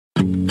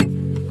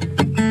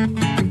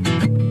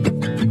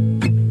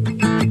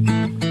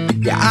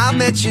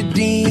met your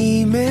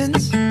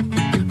demons,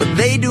 but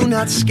they do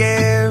not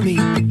scare me.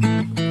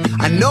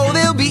 I know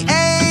they'll be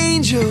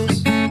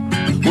angels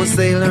once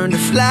they learn to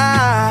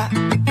fly.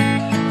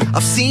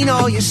 I've seen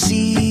all your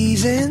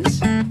seasons,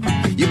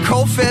 your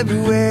cold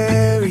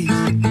Februaries.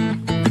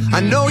 I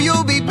know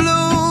you'll be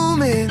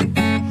blooming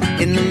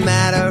in a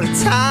matter of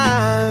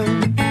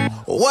time.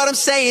 What I'm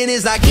saying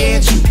is I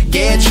get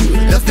you,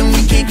 nothing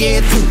we can't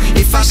get through.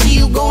 If I see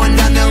you going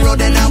down that road,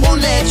 then I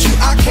won't let you.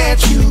 I'll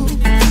catch you,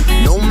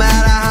 no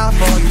matter how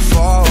far you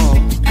fall.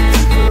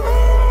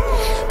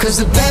 Cause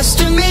the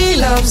best of me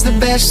loves the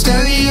best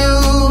of you,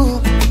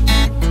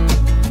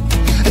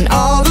 and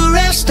all the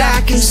rest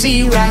I can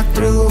see right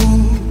through.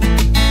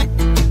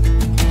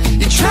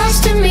 You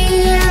trust in me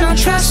and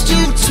I'll trust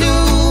you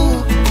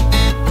too.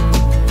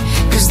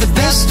 Cause the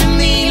best of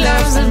me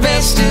loves the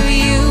best of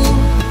you.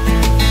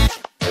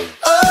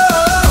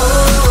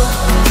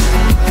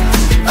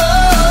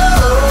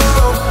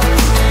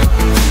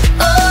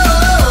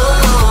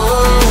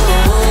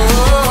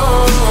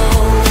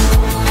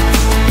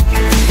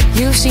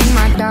 You've seen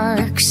my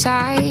dark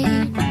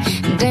side,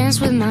 dance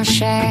with my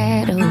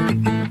shadow.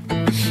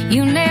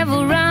 You never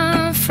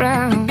run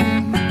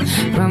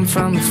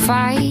from a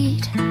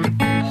fight.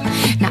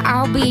 Now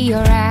I'll be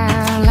your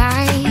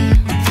ally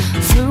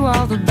through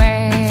all the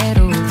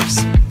battles.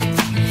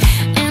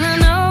 And I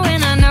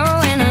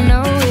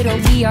know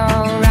it'll be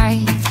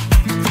alright.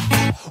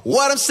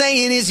 What I'm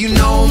saying is you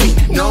know me,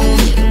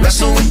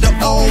 wrestle with the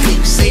old me.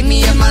 Save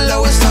me at my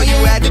lowest, all you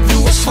had to do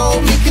was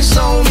hold me,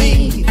 console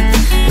me,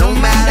 no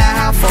matter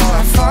how far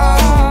I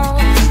fall.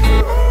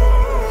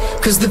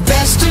 Cause the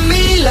best of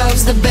me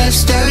loves the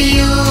best of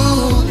you,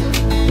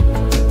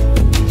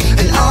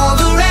 and all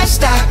the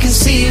rest I can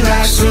see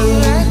right through.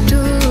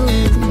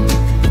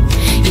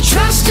 You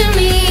trust in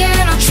me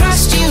and I'll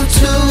trust you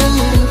too.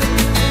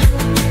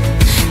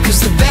 Cause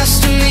the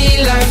best of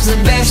me loves the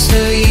best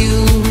of you.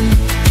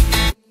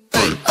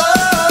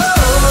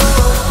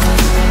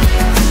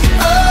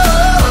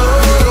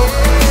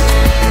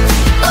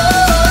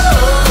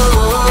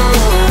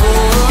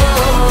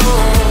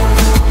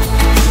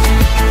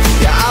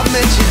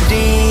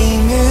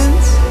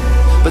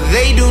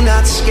 They do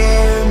not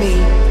scare me.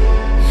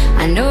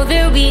 I know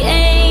there'll be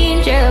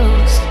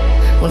angels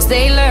once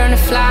they learn to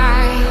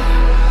fly.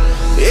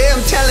 Yeah,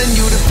 I'm telling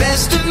you, the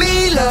best of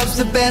me loves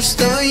the best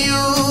of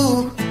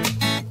you,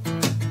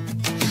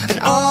 and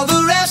all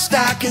the rest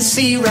I can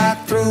see right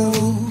through.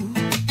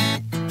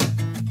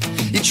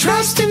 You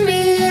trust in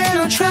me and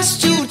I'll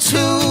trust you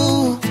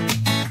too.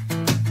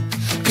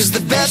 Cause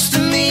the best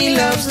of me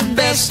loves the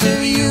best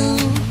of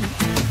you.